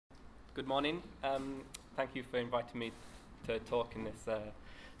Good morning. Thank you for inviting me to talk in this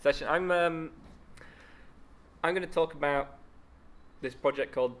session. I'm going to talk about this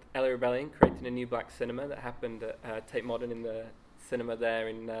project called LA Rebellion, creating a new black cinema that happened at Tate Modern in the cinema there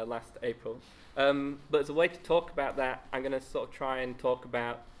in last April. But as a way to talk about that, I'm going to sort of try and talk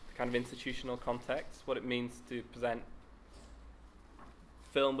about the kind of institutional context, what it means to present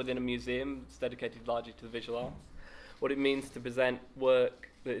film within a museum that's dedicated largely to the visual arts, what it means to present work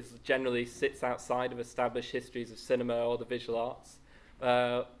that is generally sits outside of established histories of cinema or the visual arts,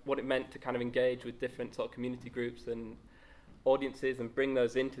 what it meant to kind of engage with different sort of community groups and audiences and bring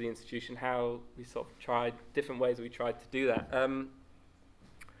those into the institution, how we sort of tried, different ways we tried to do that.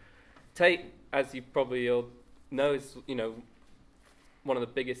 Tate, as you probably all know, is, one of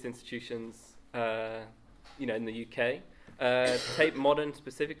the biggest institutions, in the UK. Tate Modern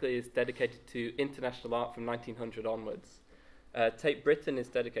specifically is dedicated to international art from 1900 onwards. Tate Britain is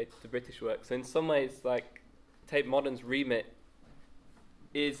dedicated to British work. So in some ways, like, Tate Modern's remit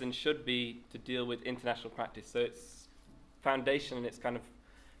is and should be to deal with international practice. So its foundation and its kind of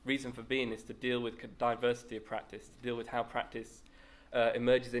reason for being is to deal with diversity of practice, to deal with how practice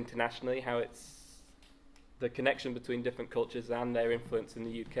emerges internationally, how it's the connection between different cultures and their influence in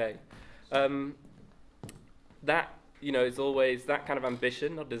the UK. That, is always that kind of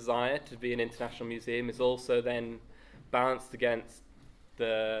ambition or desire to be an international museum is also then balanced against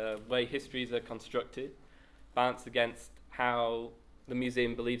the way histories are constructed, balanced against how the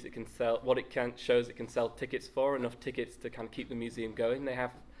museum believes it can sell, what it shows it can sell tickets for, enough tickets to kind of keep the museum going. They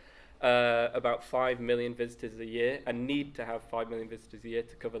have about 5 million visitors a year and need to have 5 million visitors a year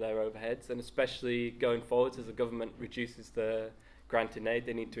to cover their overheads, and especially going forwards as the government reduces the grant in aid,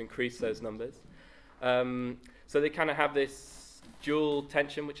 they need to increase those numbers. So they kind of have this dual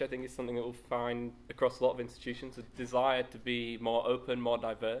tension, which I think is something that we'll find across a lot of institutions, a desire to be more open, more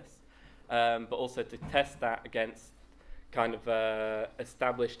diverse, but also to test that against kind of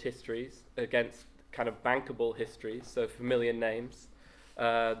established histories, against kind of bankable histories, so familiar names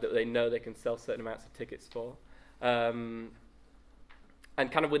that they know they can sell certain amounts of tickets for. And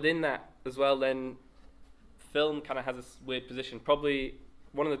kind of within that as well, then film kind of has a weird position. Probably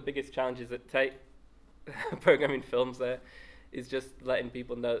one of the biggest challenges at Tate, programming films there, is just letting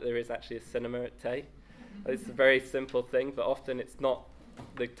people know that there is actually a cinema at Tate. It's a very simple thing, but often it's not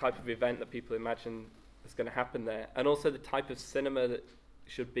the type of event that people imagine is going to happen there. And also the type of cinema that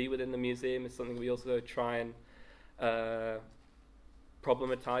should be within the museum is something we also try and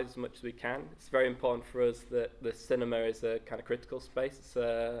problematize as much as we can. It's very important for us that the cinema is a kind of critical space.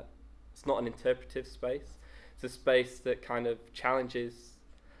 It's not an interpretive space. It's a space that kind of challenges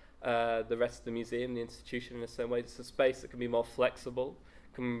the rest of the museum, the institution in a certain way. It's a space that can be more flexible,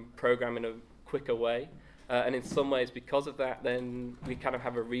 can program in a quicker way. And in some ways, because of that, then we kind of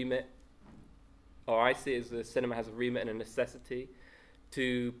have a remit, or I see it as the cinema has a remit and a necessity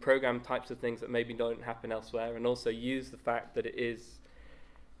to program types of things that maybe don't happen elsewhere, and also use the fact that it is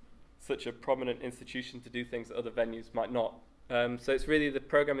such a prominent institution to do things that other venues might not. So it's really, the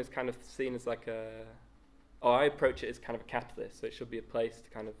program is kind of seen as like I approach it as kind of a catalyst, so it should be a place to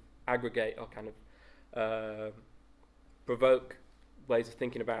kind of aggregate or kind of provoke ways of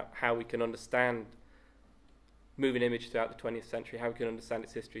thinking about how we can understand moving image throughout the 20th century, how we can understand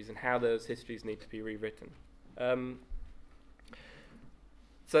its histories, and how those histories need to be rewritten.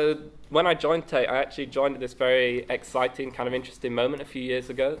 So when I joined Tate, I actually joined at this very exciting, kind of interesting moment a few years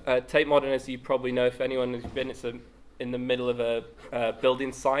ago. Tate Modern, as you probably know, if anyone has been, it's in the middle of a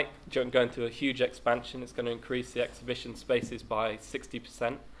building site, going through a huge expansion. It's going to increase the exhibition spaces by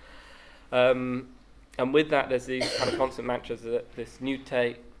 60%. And with that, there's these kind of constant mantras that this new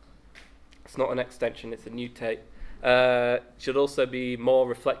Tate, it's not an extension, it's a new Tate, should also be more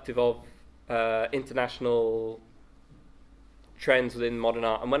reflective of international trends within modern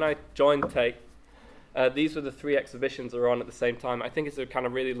art. And when I joined Tate, these were the 3 exhibitions that were on at the same time. I think it's a kind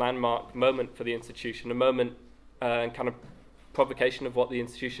of really landmark moment for the institution, a moment and kind of provocation of what the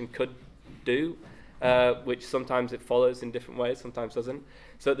institution could do, which sometimes it follows in different ways, sometimes doesn't.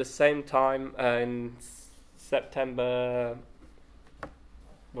 So at the same time, in September,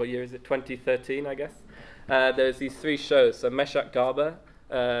 what year is it? 2013, I guess. There's these 3 shows. So Meshach Garber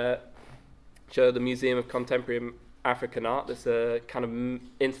show the Museum of Contemporary African Art. There's a kind of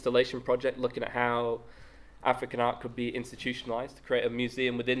installation project looking at how African art could be institutionalized, to create a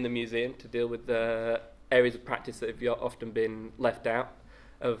museum within the museum to deal with the areas of practice that have often been left out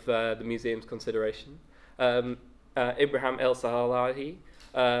of the museum's consideration. Ibrahim El Sahalahi,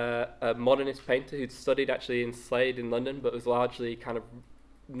 a modernist painter who'd studied actually in Slade in London, but was largely kind of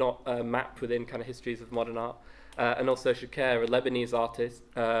not mapped within kind of histories of modern art. And also Shakir, a Lebanese artist,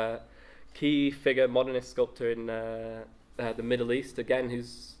 key figure, modernist sculptor in the Middle East, again,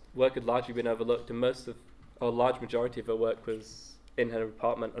 whose work had largely been overlooked, and a large majority of her work was in her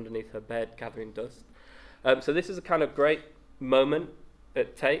apartment underneath her bed, gathering dust. So this is a kind of great moment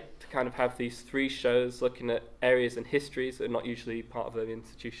at Tate to kind of have these 3 shows looking at areas and histories that are not usually part of the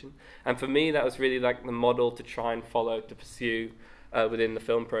institution. And for me, that was really like the model to try and follow, to pursue within the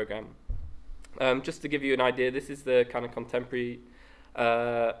film program. Just to give you an idea, this is the kind of contemporary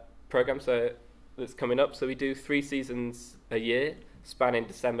program that's coming up. So we do 3 seasons a year, spanning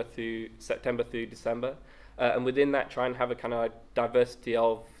September through December. And within that, try and have a kind of diversity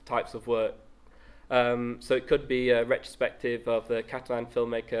of types of work. So it could be a retrospective of the Catalan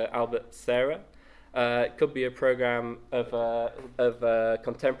filmmaker Albert Serra. It could be a program of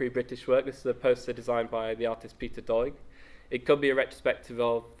contemporary British work. This is a poster designed by the artist Peter Doig. It could be a retrospective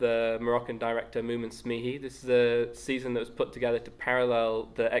of the Moroccan director Mousse. This is a season that was put together to parallel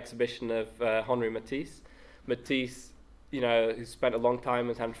the exhibition of Henri Matisse. Matisse, who spent a long time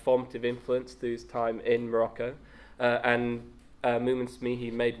and had formative influence through his time in Morocco. And Mousse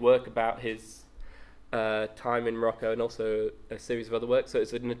made work about his time in Morocco and also a series of other works. So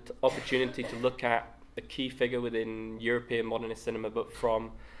it's an opportunity to look at a key figure within European modernist cinema, but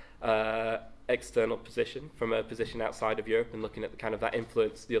from external position, from a position outside of Europe, and looking at the kind of that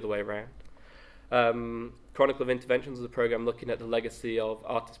influence the other way around. Chronicle of Interventions is a program looking at the legacy of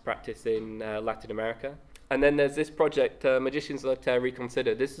artist practice in Latin America. And then there's this project, Magiciens de Terre,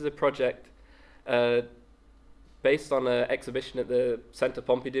 Reconsidered. This is a project based on an exhibition at the Centre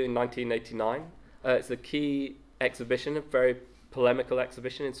Pompidou in 1989. It's a key exhibition, a very polemical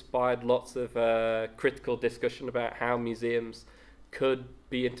exhibition, inspired lots of critical discussion about how museums could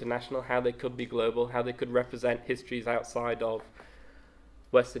be international, how they could be global, how they could represent histories outside of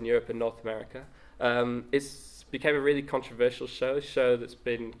Western Europe and North America. It's became a really controversial show that's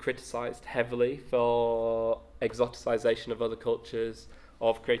been criticised heavily for exoticization of other cultures,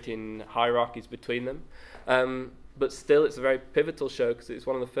 of creating hierarchies between them. But still, it's a very pivotal show because it's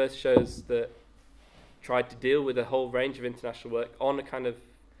one of the first shows that tried to deal with a whole range of international work on a kind of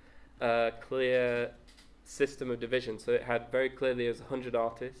clear system of division. So it had very clearly as 100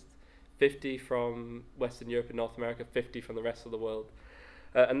 artists, 50 from Western Europe and North America, 50 from the rest of the world.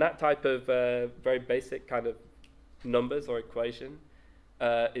 And that type of very basic kind of numbers or equation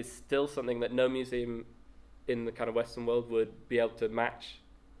is still something that no museum in the kind of Western world would be able to match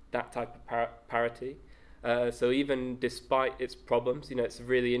that type of parity. So even despite its problems, it's a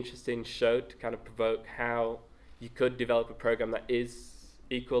really interesting show to kind of provoke how you could develop a program that is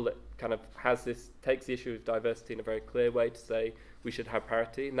equal, that kind of takes the issue of diversity in a very clear way to say we should have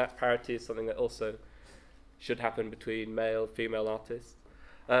parity, and that parity is something that also should happen between male, female artists.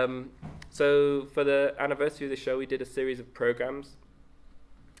 So for the anniversary of the show, we did a series of programs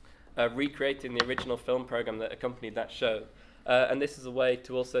recreating the original film program that accompanied that show. And this is a way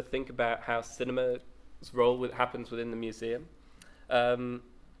to also think about how cinema's role happens within the museum, and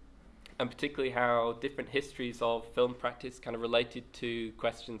particularly how different histories of film practice kind of related to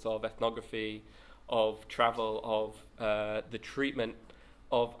questions of ethnography, of travel, of the treatment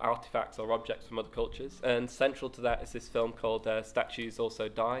of artifacts or objects from other cultures. And central to that is this film called Statues Also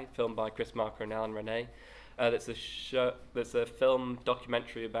Die, filmed by Chris Marker and Alan René. That's a film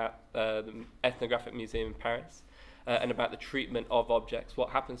documentary about the Ethnographic Museum in Paris, and about the treatment of objects,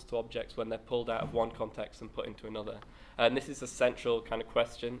 what happens to objects when they're pulled out of one context and put into another. And this is a central kind of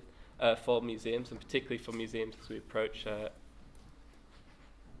question for museums, and particularly for museums as we approach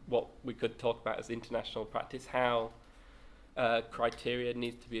what we could talk about as international practice, how criteria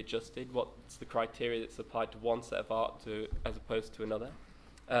needs to be adjusted, what's the criteria that's applied to one set of art as opposed to another,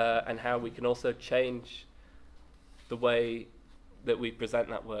 and how we can also change the way that we present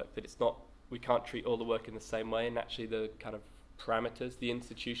that work, that we can't treat all the work in the same way, and actually the kind of parameters, the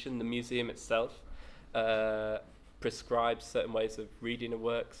institution, the museum itself prescribes certain ways of reading a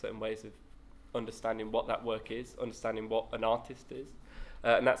work, certain ways of understanding what that work is, understanding what an artist is.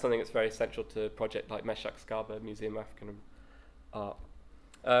 And that's something that's very central to a project like Meshach Skaba, Museum of African Art.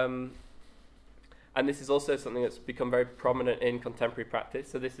 And this is also something that's become very prominent in contemporary practice.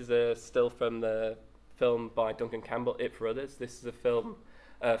 So this is a still from the film by Duncan Campbell, It for Others. This is a film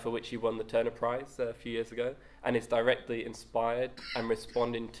for which he won the Turner Prize a few years ago, and is directly inspired and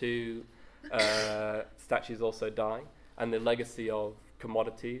responding to Statues Also Die, and the legacy of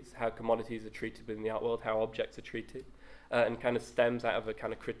commodities, how commodities are treated within the art world, how objects are treated, and kind of stems out of a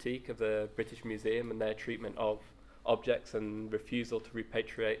kind of critique of the British Museum and their treatment of objects and refusal to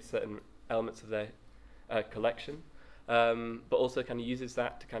repatriate certain elements of their collection, but also kind of uses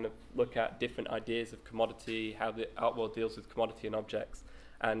that to kind of look at different ideas of commodity, how the art world deals with commodity and objects,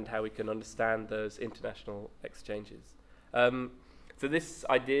 and how we can understand those international exchanges. So this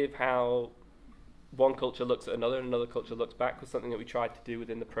idea of how one culture looks at another and another culture looks back was something that we tried to do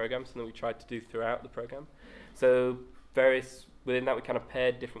within the program, something we tried to do throughout the program. So within that we kind of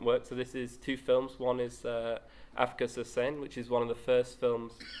paired different works. So this is two films. One is Africa sur scène, which is one of the first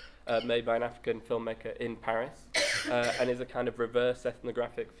films made by an African filmmaker in Paris, and is a kind of reverse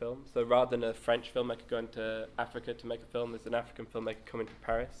ethnographic film. So rather than a French filmmaker going to Africa to make a film, there's an African filmmaker coming to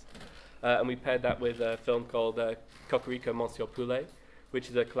Paris. And we paired that with a film called Cocorico Monsieur Poulet, which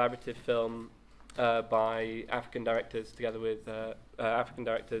is a collaborative film by African directors, together with African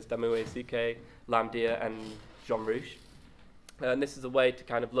directors Damoué Sike, Lav Diaz and Jean Rouge. And this is a way to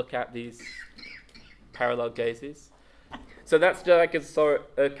kind of look at these parallel gazes. So that's just like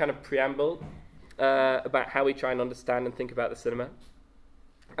a kind of preamble about how we try and understand and think about the cinema.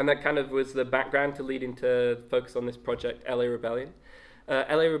 And that kind of was the background to lead into focus on this project, LA Rebellion.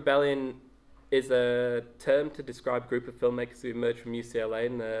 LA Rebellion is a term to describe a group of filmmakers who emerged from UCLA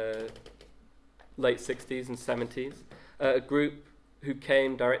in the late 60s and 70s. A group who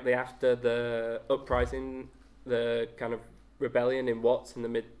came directly after the uprising, the kind of rebellion in Watts in the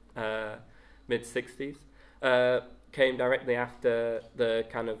mid 60s. Came directly after the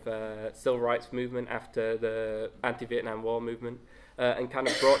kind of civil rights movement, after the anti-Vietnam War movement, and kind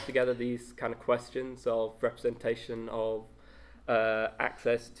of brought together these kind of questions of representation, of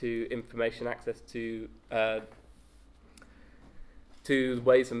access to information, access to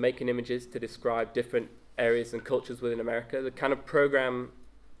ways of making images to describe different areas and cultures within America. The kind of program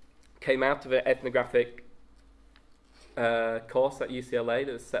came out of an ethnographic course at UCLA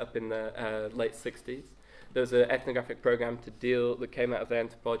that was set up in the late 60s. There was an ethnographic program that came out of the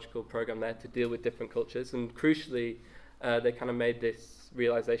anthropological program there to deal with different cultures, and crucially, they kind of made this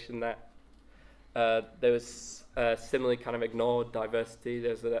realization that there was similarly kind of ignored diversity.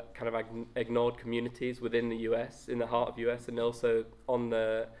 There's a kind of ignored communities within the US, in the heart of US, and also on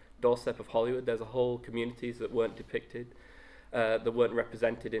the doorstep of Hollywood. There's a whole communities that weren't depicted, that weren't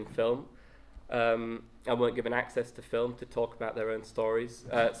represented in film, and weren't given access to film to talk about their own stories.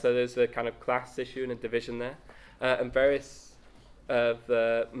 So there's a kind of class issue and a division there. And various of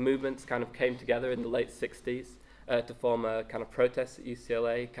the movements kind of came together in the late 60s to form a kind of protest at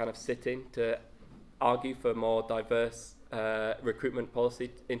UCLA, kind of sitting to argue for a more diverse recruitment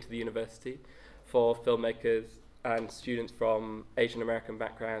policy into the university for filmmakers and students from Asian American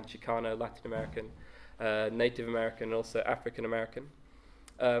background, Chicano, Latin American, Native American, and also African American.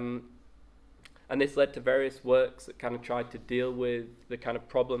 And this led to various works that kind of tried to deal with the kind of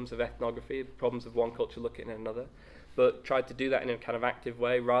problems of ethnography, the problems of one culture looking at another, but tried to do that in a kind of active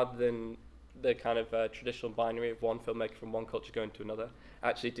way rather than the kind of traditional binary of one filmmaker from one culture going to another,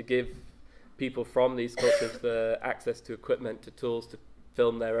 actually to give people from these cultures the access to equipment, to tools to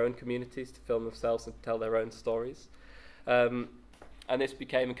film their own communities, to film themselves and tell their own stories. And this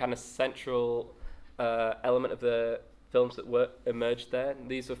became a kind of central element of the films that emerged there. And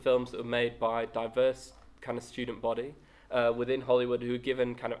these were films that were made by diverse kind of student body within Hollywood who were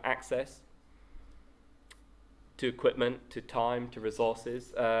given kind of access to equipment, to time, to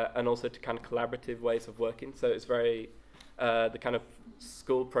resources, and also to kind of collaborative ways of working. So it's very, the kind of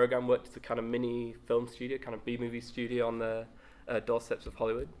school program worked as a kind of mini film studio, kind of B-movie studio on the doorsteps of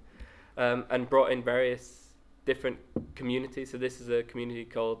Hollywood, and brought in various different communities. So this is a community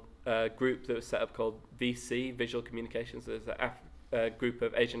called group that was set up called VC, Visual Communications. There's a group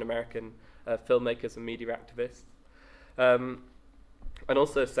of Asian American filmmakers and media activists. And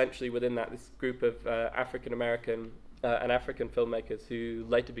also essentially within that, this group of African American and African filmmakers who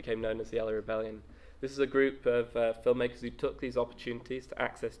later became known as the LA Rebellion. This is a group of filmmakers who took these opportunities to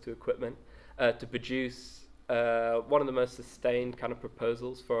access to equipment to produce one of the most sustained kind of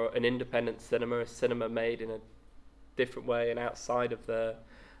proposals for an independent cinema, a cinema made in a different way and outside of the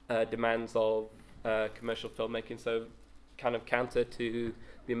demands of commercial filmmaking, so kind of counter to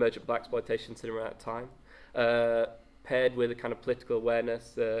the emergent blaxploitation cinema at the time, paired with a kind of political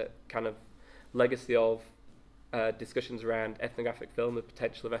awareness, kind of legacy of discussions around ethnographic film, the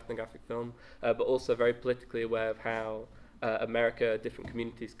potential of ethnographic film, but also very politically aware of how America, different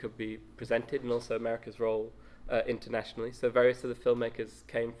communities could be presented, and also America's role internationally. So various of the filmmakers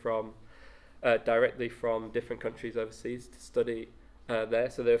came from directly from different countries overseas to study there.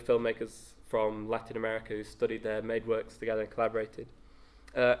 So there were filmmakers from Latin America who studied there, made works together and collaborated,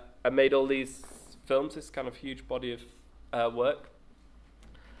 and made all these films, this kind of huge body of work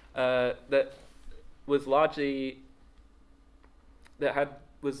that was largely, how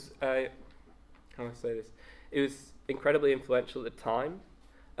do I say this? It was incredibly influential at the time,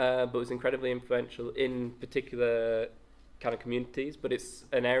 but was incredibly influential in particular kind of communities, but it's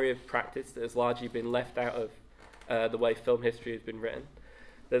an area of practice that has largely been left out of the way film history has been written.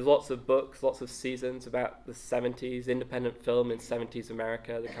 There's lots of books, lots of seasons about the 70s, independent film in 70s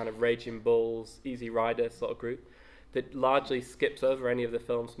America, the kind of Raging Bulls, Easy Rider sort of group, that largely skips over any of the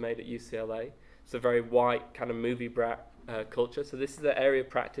films made at UCLA. It's a very white kind of movie brat culture. So this is an area of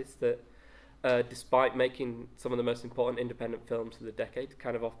practice that, despite making some of the most important independent films of the decade,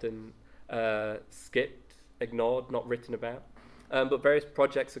 kind of often skipped, ignored, not written about. But various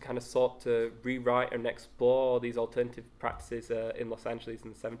projects are kind of sought to rewrite and explore these alternative practices in Los Angeles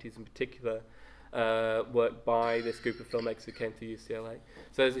in the 70s in particular, work by this group of filmmakers who came to UCLA.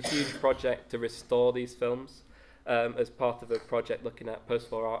 So there's a huge project to restore these films as part of a project looking at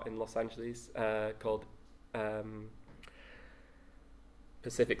post-war art in Los Angeles called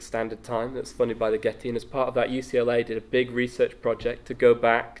Pacific Standard Time, that's funded by the Getty, and as part of that UCLA did a big research project to go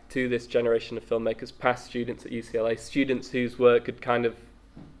back to this generation of filmmakers, past students at UCLA, students whose work had kind of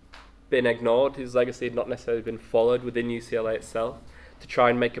been ignored, whose legacy had not necessarily been followed within UCLA itself, to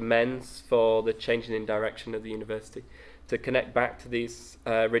try and make amends for the changing in direction of the university, to connect back to these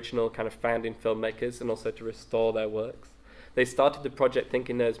original kind of founding filmmakers and also to restore their works. They started the project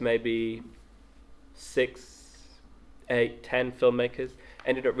thinking there was maybe 6, 8, 10 filmmakers,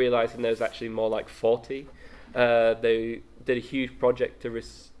 ended up realizing there was actually more like 40. They did a huge project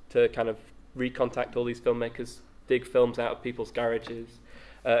to kind of recontact all these filmmakers, dig films out of people's garages,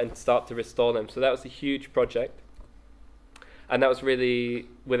 and start to restore them. So that was a huge project. And that was really,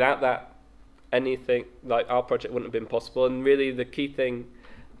 without that, anything like our project wouldn't have been possible. And really the key thing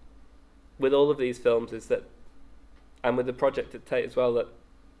with all of these films is that, and with the project at Tate as well, that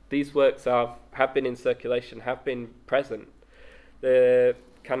these works have been in circulation, have been present. There's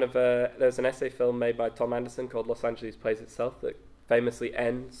an essay film made by Tom Anderson called Los Angeles Plays Itself that famously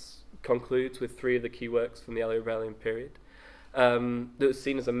concludes with 3 of the key works from the LA Rebellion period. That was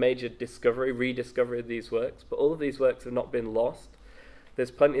seen as a major rediscovery of these works, but all of these works have not been lost. There's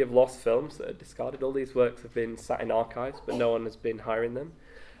plenty of lost films that are discarded. All these works have been sat in archives, but no one has been hiring them.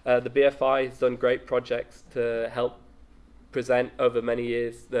 The BFI has done great projects to help present over many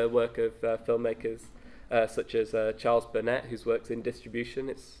years the work of filmmakers such as Charles Burnett, whose work's in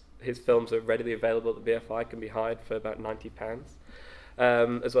distribution. His films are readily available at the BFI, can be hired for about £90,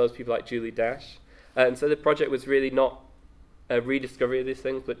 as well as people like Julie Dash. And so the project was really not a rediscovery of these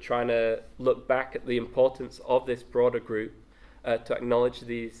things, but trying to look back at the importance of this broader group to acknowledge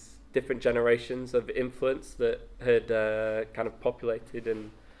these different generations of influence that had kind of populated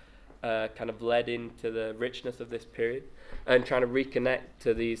and kind of led into the richness of this period, and trying to reconnect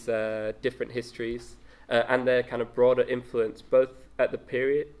to these different histories and their kind of broader influence, both at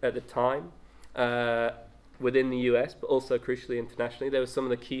the time, within the US, but also crucially internationally. There were some of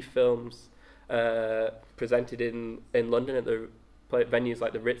the key films presented in London at the venues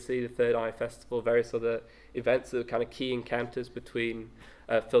like the Ritzy, the Third Eye Festival, various other events that were kind of key encounters between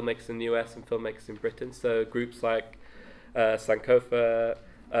filmmakers in the US and filmmakers in Britain. So groups like Sankofa,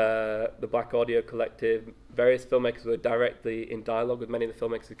 the Black Audio Collective, various filmmakers were directly in dialogue with many of the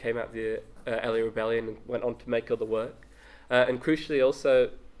filmmakers who came out of the LA Rebellion and went on to make other work. And crucially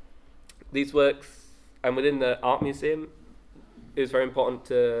also, these works, and within the art museum, it was very important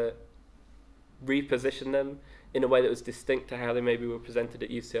to reposition them in a way that was distinct to how they maybe were presented at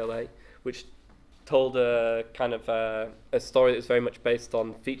UCLA, which told a kind of a story that was very much based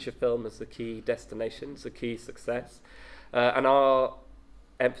on feature film as the key destination, as the key success. And our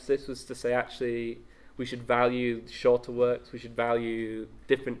emphasis was to say, actually, we should value shorter works, we should value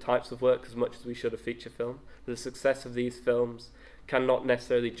different types of work as much as we should a feature film. The success of these films cannot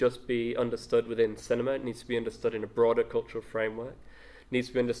necessarily just be understood within cinema. It needs to be understood in a broader cultural framework. It needs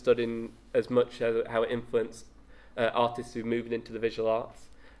to be understood in as much as how it influenced artists who moved into the visual arts,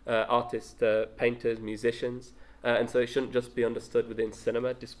 artists, painters, musicians, and so it shouldn't just be understood within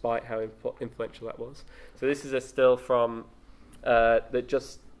cinema, despite how influential that was. So this is a still from that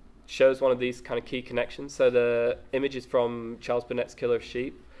just shows one of these kind of key connections. So the image is from Charles Burnett's Killer of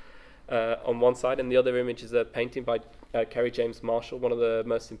Sheep on one side, and the other image is a painting by Kerry James Marshall, one of the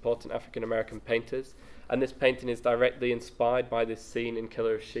most important African-American painters. And this painting is directly inspired by this scene in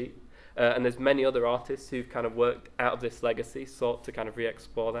Killer of Sheep. And there's many other artists who've kind of worked out of this legacy, sought to kind of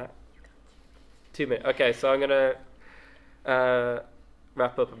re-explore that. 2 minutes. Okay, so I'm going to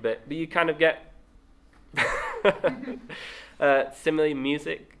wrap up a bit. But you kind of get... similarly,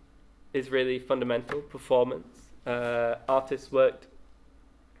 music is really fundamental, performance. Artists worked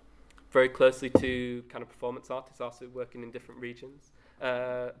very closely to kind of performance artists, also working in different regions.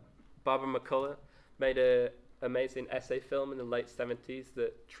 Barbara McCullough made an amazing essay film in the late 70s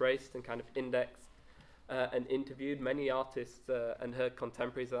that traced and kind of indexed and interviewed many artists and her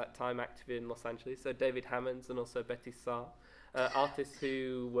contemporaries at that time active in Los Angeles, so David Hammonds and also Betty Saar, artists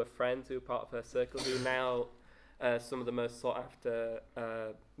who were friends, who were part of her circle, who are now some of the most sought after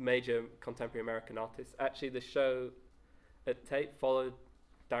major contemporary American artists. Actually, the show at Tate followed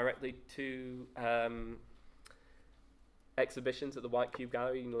directly to exhibitions at the White Cube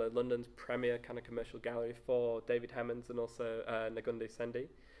Gallery, London's premier kind of commercial gallery for David Hammonds and also Nagunde Sendi,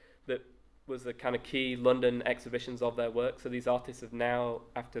 that was the kind of key London exhibitions of their work. So these artists have now,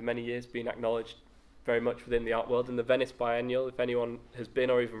 after many years, been acknowledged very much within the art world. And the Venice Biennial, if anyone has been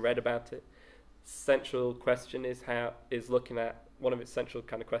or even read about it, central question is looking at, one of its central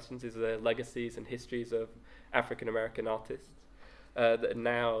kind of questions is the legacies and histories of African American artists that are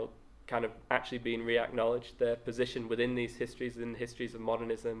now kind of actually being re-acknowledged, their position within these histories, within the histories of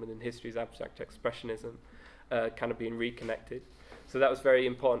modernism, within histories of abstract expressionism, kind of being reconnected. So that was very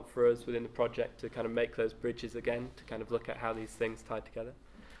important for us within the project to kind of make those bridges again, to kind of look at how these things tie together.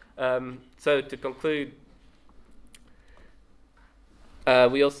 So to conclude,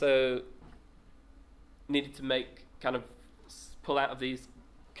 we also needed to make kind of pull out of these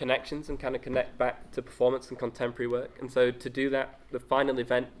connections and kind of connect back to performance and contemporary work. And so to do that, the final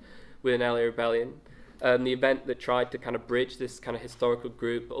event within LA Rebellion, the event that tried to kind of bridge this kind of historical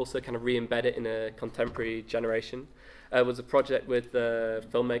group, but also kind of re-embed it in a contemporary generation, was a project with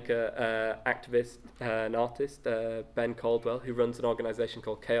filmmaker, activist, and artist, Ben Caldwell, who runs an organization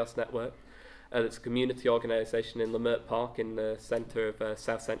called Chaos Network. That's a community organization in Leimert Park in the center of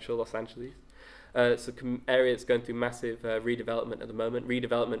South Central Los Angeles. It's an area that's going through massive redevelopment at the moment.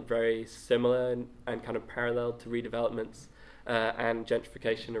 Redevelopment very similar and kind of parallel to redevelopments and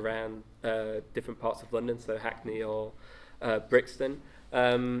gentrification around different parts of London, so Hackney or Brixton.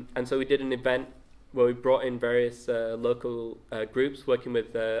 And so we did an event where we brought in various local groups working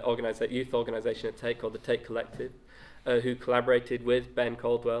with youth organisation at Tate called the Tate Collective, who collaborated with Ben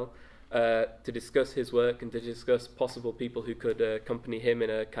Caldwell to discuss his work and to discuss possible people who could accompany him in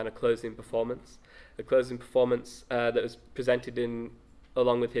a kind of closing performance. A closing performance that was presented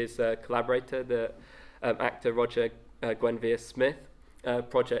along with his collaborator, the actor Roger Gwenvere Smith, a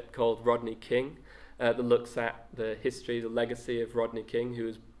project called Rodney King, that looks at the history, the legacy of Rodney King, who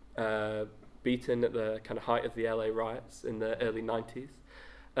was beaten at the kind of height of the LA riots in the early 90s.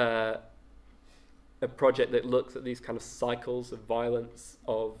 A project that looks at these kind of cycles of violence,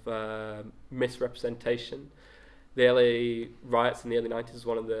 of misrepresentation. The LA riots in the early 90s was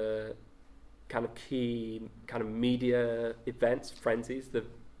one of the kind of key kind of media events, frenzies. The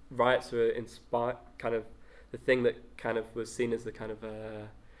riots were inspired, kind of the thing that kind of was seen as the kind of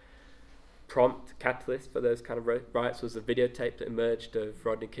prompt catalyst for those kind of riots was a videotape that emerged of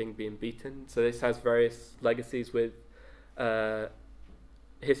Rodney King being beaten. So this has various legacies with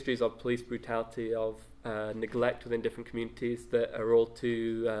histories of police brutality, of neglect within different communities that are all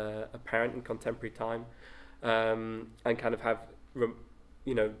too apparent in contemporary time, and kind of have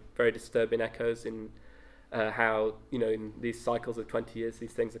very disturbing echoes in how in these cycles of 20 years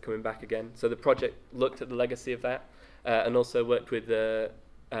these things are coming back again. So the project looked at the legacy of that and also worked with the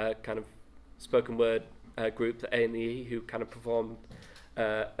kind of spoken word group, the A&E, who kind of performed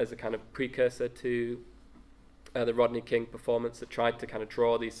as a kind of precursor to the Rodney King performance, that tried to kind of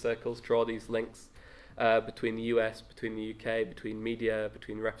draw these circles, draw these links between the US, between the UK, between media,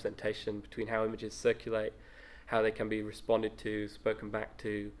 between representation, between how images circulate, how they can be responded to, spoken back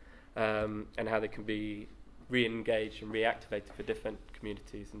to, and how they can be re-engaged and reactivated for different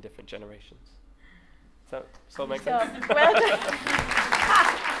communities and different generations. So makes sense? Well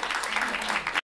done.